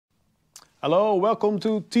Hello, welcome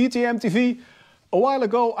to TTM TV. A while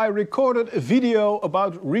ago I recorded a video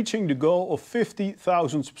about reaching the goal of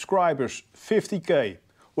 50,000 subscribers, 50k.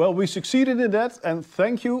 Well, we succeeded in that and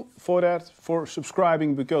thank you for that, for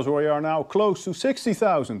subscribing, because we are now close to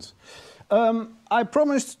 60,000. I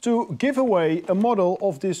promised to give away a model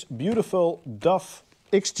of this beautiful DAF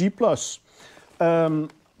XG Plus.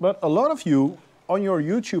 But a lot of you on your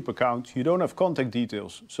YouTube account, you don't have contact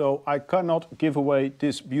details. So I cannot give away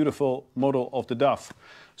this beautiful model of the DAF.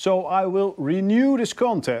 So I will renew this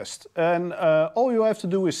contest, and all you have to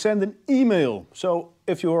do is send an email. So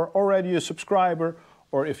if you are already a subscriber,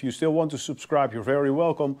 or if you still want to subscribe, you're very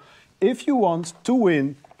welcome. If you want to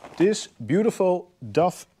win this beautiful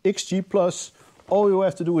DAF XG Plus, all you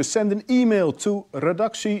have to do is send an email to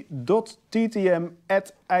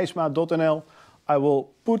redactie.ttm@ijsma.nl. I will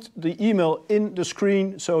put the email in the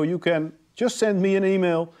screen, so you can just send me an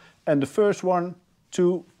email, and the first one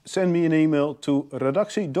to send me an email to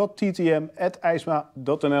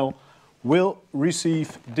redactie.ttm@ijsma.nl will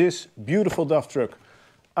receive this beautiful DAF truck.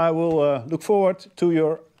 I will look forward to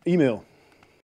your email.